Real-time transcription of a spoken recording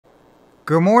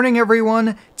Good morning,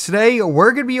 everyone. Today,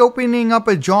 we're going to be opening up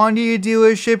a John Deere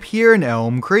dealership here in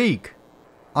Elm Creek.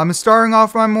 I'm starting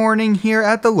off my morning here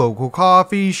at the local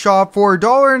coffee shop. For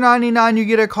 $1.99 you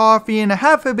get a coffee and a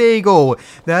half a bagel.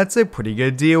 That's a pretty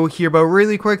good deal here, but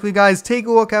really quickly guys, take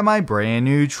a look at my brand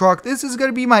new truck. This is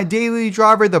going to be my daily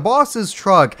driver, the boss's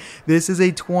truck. This is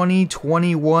a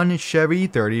 2021 Chevy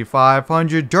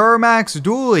 3500 Duramax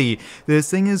dually. This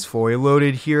thing is fully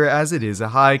loaded here as it is a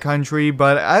high country,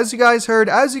 but as you guys heard,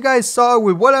 as you guys saw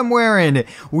with what I'm wearing,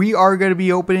 we are going to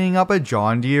be opening up a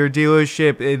John Deere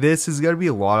dealership. This is going to be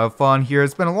a lot of fun here.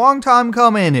 It's been a long time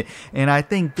coming, and I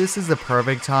think this is the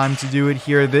perfect time to do it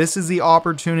here. This is the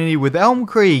opportunity with Elm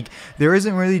Creek. There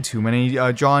isn't really too many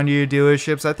John Deere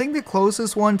dealerships. I think the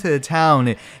closest one to the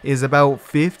town is about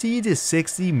 50 to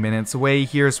 60 minutes away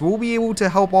here, so we'll be able to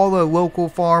help all the local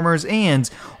farmers and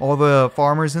all the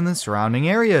farmers in the surrounding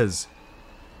areas.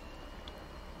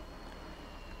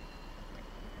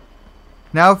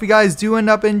 Now, if you guys do end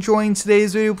up enjoying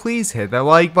today's video, please hit that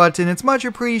like button. It's much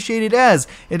appreciated as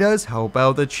it does help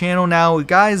out the channel. Now,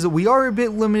 guys, we are a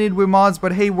bit limited with mods,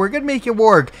 but hey, we're going to make it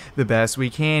work the best we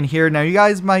can here. Now, you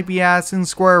guys might be asking,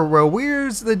 Square, well,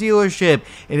 where's the dealership?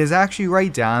 It is actually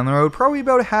right down the road, probably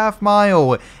about a half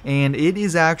mile, and it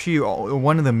is actually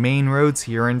one of the main roads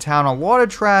here in town. A lot of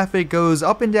traffic goes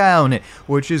up and down,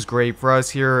 which is great for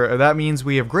us here. That means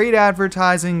we have great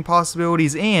advertising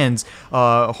possibilities, and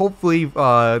hopefully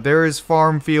there is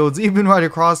farm fields even right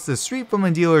across the street from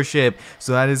a dealership,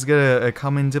 so that is gonna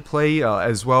come into play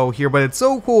as well here. But it's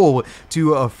so cool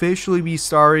to officially be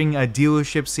starting a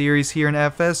dealership series here in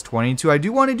FS22. I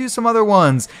do want to do some other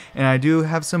ones, and I do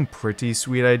have some pretty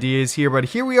sweet ideas here, but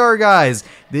here we are, guys.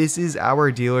 This is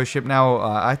our dealership now.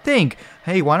 I think,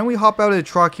 hey, why don't we hop out of the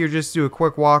truck here, just do a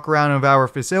quick walk around of our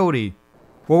facility.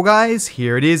 Well guys,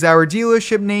 here it is. Our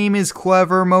dealership name is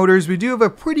Clever Motors. We do have a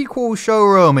pretty cool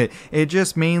showroom. It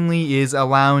just mainly is a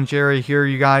lounge area here.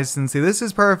 You guys can see this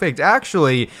is perfect.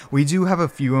 Actually, we do have a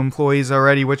few employees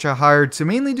already which I hired to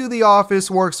mainly do the office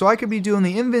work, so I could be doing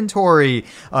the inventory,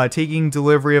 taking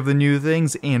delivery of the new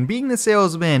things, and being the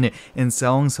salesman and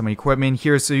selling some equipment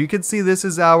here. So you can see this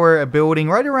is our building,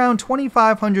 right around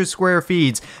 2,500 square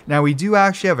feet. Now we do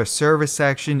actually have a service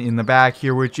section in the back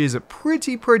here, which is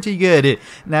pretty good.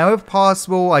 Now, if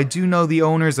possible, I do know the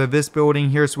owners of this building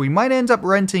here, so we might end up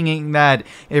renting that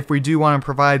if we do want to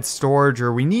provide storage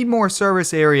or we need more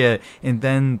service area and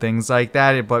then things like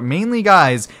that. But mainly,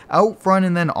 guys, out front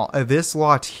and then this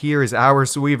lot here is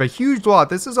ours. So we have a huge lot.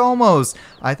 This is almost,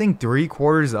 I think,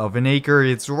 3/4 of an acre.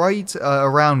 It's right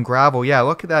around gravel. Yeah,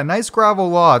 look at that. Nice gravel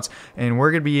lot. And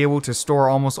we're going to be able to store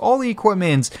almost all the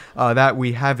equipment that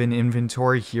we have in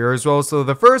inventory here as well. So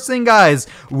the first thing, guys,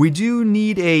 we do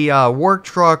need a work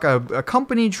truck, a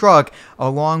company truck,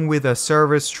 along with a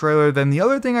service trailer. Then the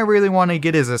other thing I really want to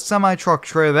get is a semi-truck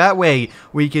trailer. That way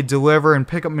we could deliver and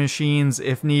pick up machines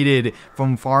if needed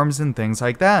from farms and things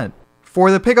like that. For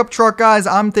the pickup truck, guys,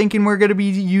 I'm thinking we're going to be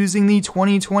using the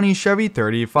 2020 Chevy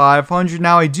 3500.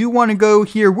 Now, I do want to go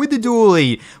here with the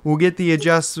dually. We'll get the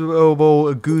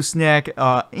adjustable gooseneck,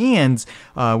 and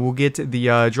we'll get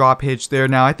the drop hitch there.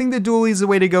 Now, I think the dually is the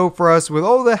way to go for us. With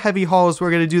all the heavy hauls, we're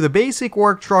going to do the basic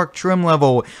work truck trim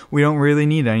level. We don't really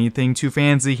need anything too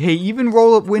fancy. Hey, even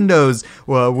roll-up windows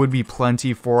would be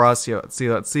plenty for us. Yeah,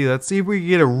 let's see if we can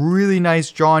get a really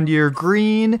nice John Deere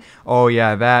green. Oh,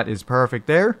 yeah, that is perfect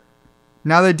there.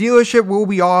 Now, the dealership will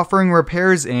be offering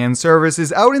repairs and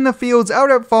services out in the fields, out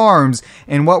at farms,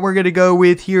 and what we're going to go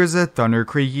with here is a Thunder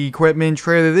Creek equipment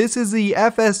trailer. This is the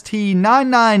FST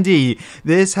 990.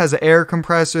 This has an air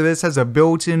compressor, this has a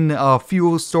built-in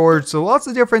fuel storage, so lots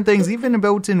of different things, even a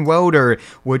built-in welder,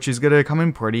 which is going to come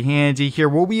in pretty handy here.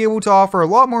 We'll be able to offer a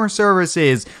lot more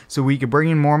services so we can bring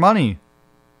in more money.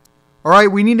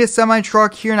 Alright, we need a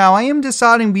semi-truck here. Now, I am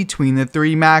deciding between the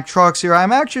three Mack trucks here.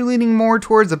 I'm actually leaning more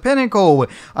towards the Pinnacle.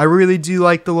 I really do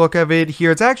like the look of it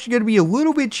here. It's actually going to be a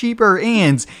little bit cheaper,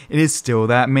 and it is still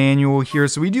that manual here.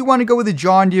 So we do want to go with the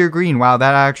John Deere green. Wow,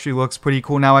 that actually looks pretty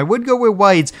cool. Now, I would go with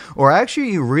white, or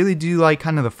actually really do like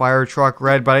kind of the fire truck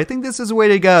red, but I think this is the way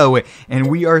to go. And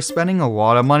we are spending a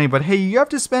lot of money, but hey, you have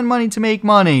to spend money to make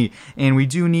money, and we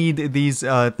do need these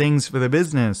things for the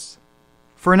business.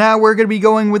 For now, we're going to be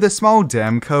going with a small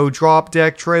Demco drop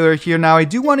deck trailer here. Now, I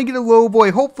do want to get a low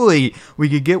boy. Hopefully, we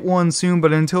could get one soon,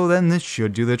 but until then, this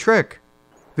should do the trick.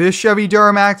 This Chevy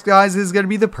Duramax, guys, is going to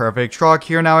be the perfect truck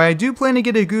here. Now, I do plan to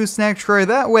get a gooseneck tray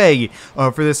that way.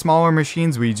 For the smaller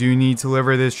machines, we do need to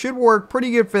deliver. This should work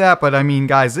pretty good for that, but I mean,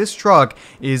 guys, this truck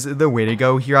is the way to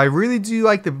go here. I really do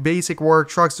like the basic work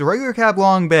trucks. The regular cab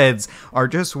long beds are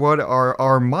just what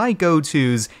are my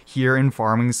go-tos here in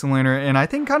Farming Simulator, and I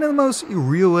think kind of the most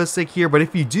realistic here. But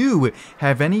if you do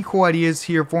have any cool ideas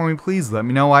here for me, please let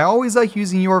me know. I always like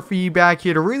using your feedback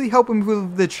here to really help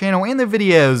improve the channel and the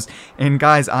videos. And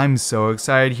guys, I'm so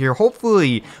excited here.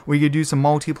 Hopefully we could do some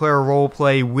multiplayer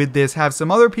roleplay with this, have some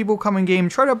other people come in game,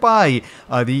 try to buy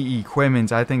the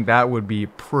equipment. I think that would be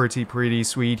pretty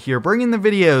sweet here, bringing the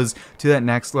videos to that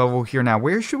next level here. Now,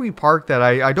 where should we park that?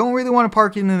 I don't really want to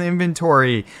park it in the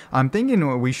inventory. I'm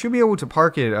thinking we should be able to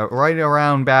park it right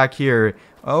around back here.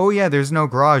 Oh yeah, there's no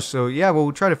garage, so yeah,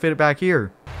 we'll try to fit it back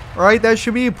here. Alright, that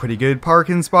should be a pretty good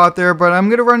parking spot there, but I'm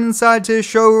gonna run inside to the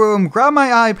showroom, grab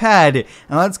my iPad,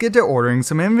 and let's get to ordering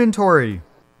some inventory.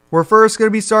 We're first going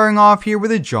to be starting off here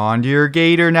with a John Deere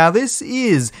Gator. Now, this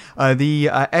is the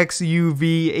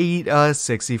XUV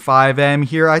 865M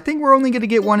here. I think we're only going to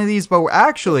get one of these, but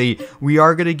actually, we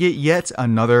are going to get yet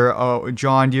another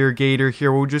John Deere Gator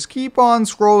here. We'll just keep on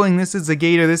scrolling. This is a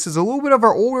Gator. This is a little bit of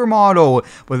our older model,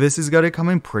 but this is going to come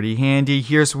in pretty handy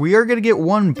here. So we are going to get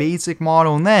one basic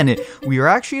model, and then we are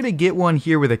actually going to get one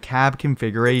here with a cab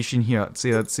configuration here.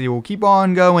 Let's see. We'll keep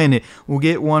on going. We'll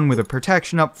get one with a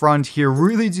protection up front here.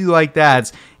 Really do like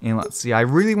that. And let's see, I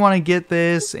really want to get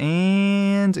this,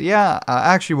 and yeah,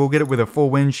 actually we'll get it with a full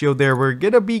windshield there. We'll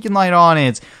get a beacon light on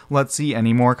it. Let's see,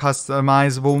 any more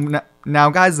customizable.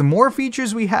 Now guys, the more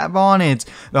features we have on it,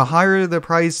 the higher the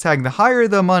price tag, the higher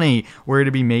the money we're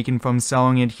to be making from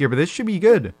selling it here, but this should be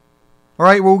good.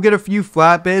 Alright, we'll get a few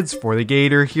flatbeds for the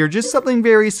Gator here, just something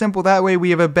very simple. That way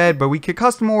we have a bed, but we could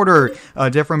custom order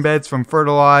different beds, from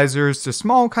fertilizers to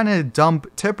small kind of dump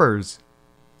tippers.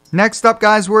 Next up,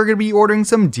 guys, we're going to be ordering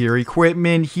some Deere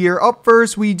equipment here. Up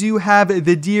first, we do have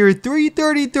the Deere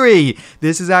 333.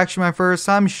 This is actually my first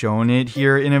time showing it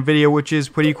here in a video, which is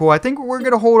pretty cool. I think we're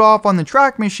going to hold off on the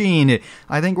track machine.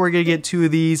 I think we're going to get two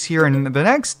of these here. And the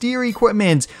next Deere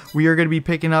equipment we are going to be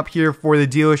picking up here for the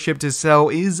dealership to sell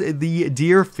is the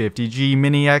Deere 50G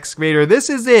mini excavator. This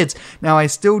is it. Now, I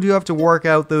still do have to work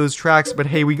out those tracks, but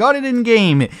hey, we got it in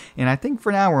game. And I think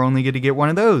for now, we're only going to get one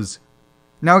of those.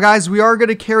 Now guys, we are going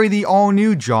to carry the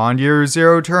all-new John Deere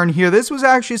Zero Turn here. This was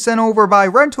actually sent over by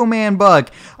Rental Man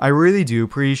Buck. I really do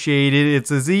appreciate it.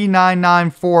 It's a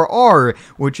Z994R,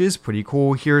 which is pretty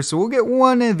cool here. So we'll get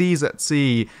one of these. Let's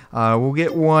see. We'll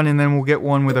get one, and then we'll get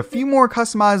one with a few more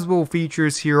customizable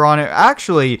features here on it.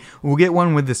 Actually, we'll get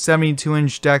one with the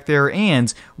 72-inch deck there,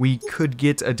 and we could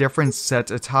get a different set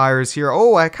of tires here.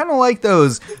 Oh, I kind of like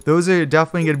those. Those are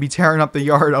definitely going to be tearing up the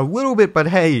yard a little bit, but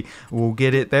hey, we'll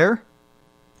get it there.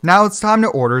 Now it's time to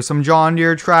order some John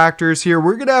Deere tractors here.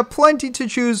 We're going to have plenty to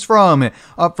choose from.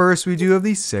 Up first, we do have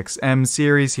the 6M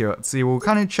series here. Let's see, we'll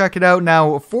kind of check it out.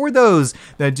 Now, for those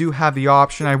that do have the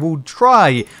option, I will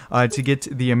try to get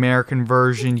the American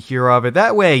version here of it.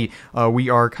 That way, we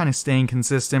are kind of staying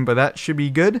consistent, but that should be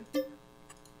good.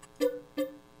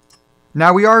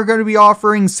 Now, we are going to be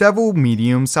offering several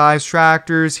medium-sized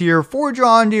tractors here for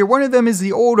John Deere. One of them is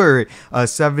the older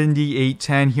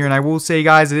 7810 here, and I will say,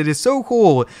 guys, it is so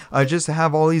cool just to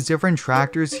have all these different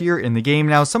tractors here in the game.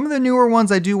 Now, some of the newer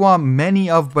ones I do want many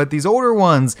of, but these older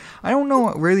ones, I don't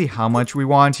know really how much we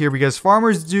want here, because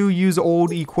farmers do use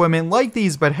old equipment like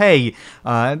these, but hey,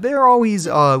 they're always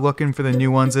looking for the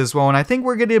new ones as well, and I think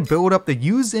we're going to build up the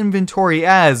used inventory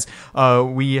as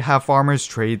we have farmers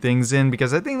trade things in,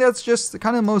 because I think that's just the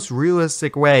kind of most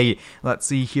realistic way. Let's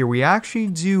see here. We actually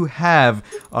do have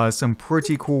some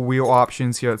pretty cool wheel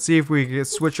options here. Let's see if we can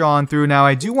switch on through. Now,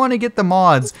 I do want to get the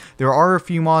mods. There are a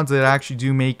few mods that actually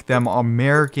do make them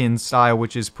American style,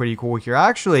 which is pretty cool here.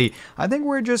 Actually, I think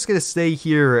we're just going to stay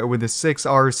here with the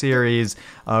 6R series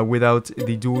without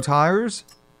the dual tires.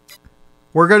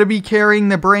 We're going to be carrying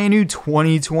the brand new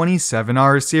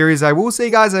 2027R series. I will say,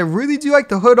 guys, I really do like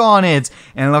the hood on it.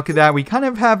 And look at that. We kind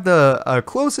of have the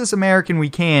closest American we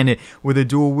can with the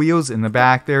dual wheels in the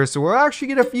back there. So we'll actually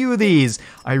get a few of these.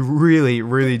 I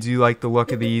really do like the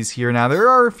look of these here. Now, there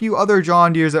are a few other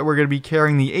John Deeres that we're going to be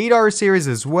carrying the 8R series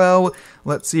as well.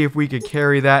 Let's see if we could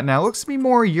carry that. Now, it looks to be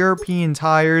more European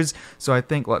tires. So I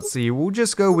think, let's see, we'll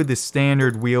just go with the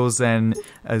standard wheels then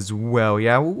as well.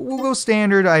 Yeah, we'll go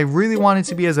standard. I really wanted it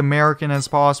to be as American as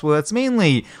possible. That's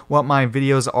mainly what my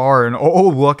videos are. And oh,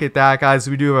 look at that, guys.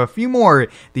 We do have a few more.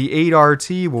 The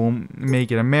 8RT will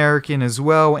make it American as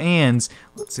well. And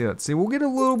let's see. We'll get a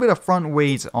little bit of front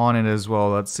weight on it as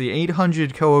well. Let's see,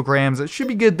 800 kilograms. That should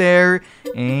be good there.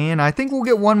 And I think we'll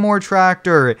get one more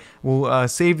tractor. We'll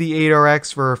save the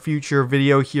 8RX for a future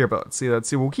video here. But let's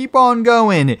see. We'll keep on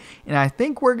going. And I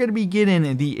think we're going to be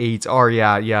getting the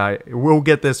 8R. Yeah, we'll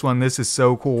get this one. This is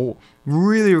so cool.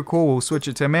 Really cool. We'll switch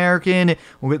it to American.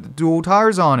 We'll get the dual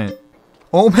tires on it.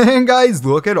 Oh man, guys,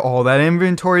 look at all that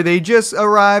inventory. They just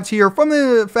arrived here from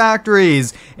the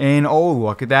factories. And oh,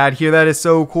 look at that here. That is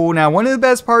so cool. Now, one of the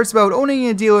best parts about owning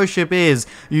a dealership is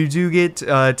you do get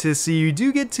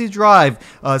to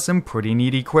drive some pretty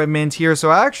neat equipment here.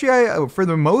 So actually, for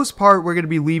the most part, we're going to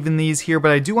be leaving these here.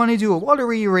 But I do want to do a lot of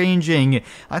rearranging.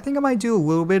 I think I might do a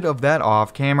little bit of that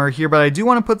off camera here. But I do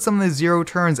want to put some of the zero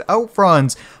turns out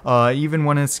front. Even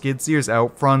one of the skid steers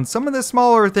out front. Some of the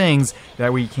smaller things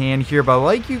that we can here. But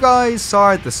like you guys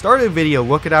saw at the start of the video,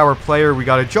 look at our player. We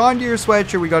got a John Deere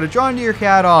sweatshirt, we got a John Deere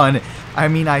hat on. I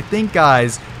mean, I think,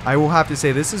 guys, I will have to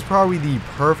say this is probably the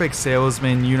perfect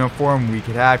salesman uniform we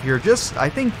could have here. Just, I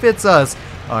think, fits us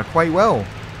quite well.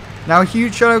 Now, a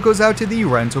huge shout out goes out to the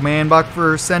Rental Man Buck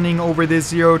for sending over this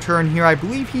zero turn here. I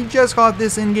believe he just got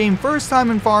this in-game first time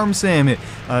in Farm Sim,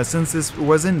 since this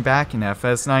wasn't back in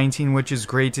FS19, which is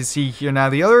great to see here.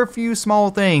 Now, the other few small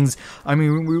things, I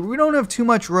mean, we don't have too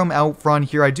much room out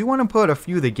front here. I do want to put a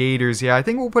few of the Gators. Yeah, I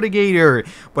think we'll put a Gator,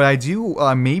 but I do,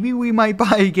 maybe we might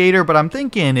buy a Gator, but I'm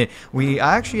thinking we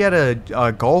actually had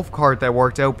a golf cart that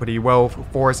worked out pretty well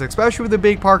for us, especially with the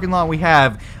big parking lot we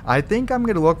have. I think I'm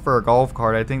going to look for a golf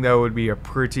cart. I think that would be a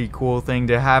pretty cool thing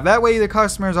to have. That way the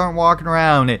customers aren't walking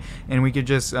around and we could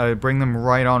just bring them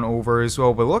right on over as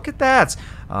well. But look at that.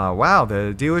 Wow,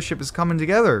 the dealership is coming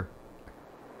together.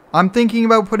 I'm thinking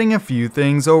about putting a few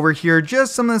things over here,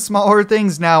 just some of the smaller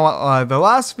things. Now, the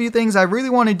last few things I really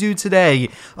want to do today,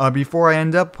 before I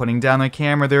end up putting down the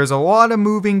camera, there's a lot of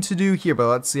moving to do here, but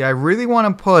let's see, I really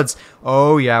want to put,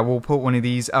 oh yeah, we'll put one of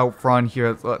these out front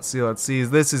here. Let's see,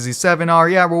 this is the 7R,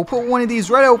 yeah, we'll put one of these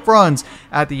right out front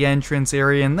at the entrance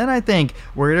area, and then I think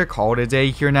we're going to call it a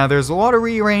day here. Now, there's a lot of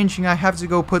rearranging. I have to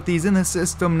go put these in the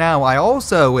system now. I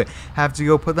also have to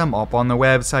go put them up on the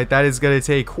website. That is going to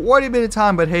take quite a bit of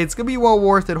time, but hey, it's gonna be well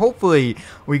worth it. Hopefully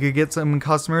we could get some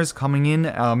customers coming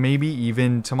in, maybe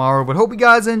even tomorrow. But hope you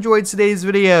guys enjoyed today's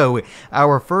video.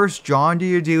 Our first John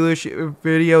Deere dealership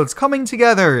video. It's coming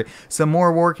together. Some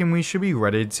more work and we should be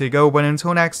ready to go. But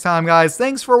until next time, guys,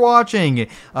 thanks for watching.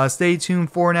 Stay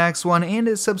tuned for next one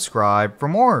and subscribe for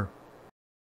more.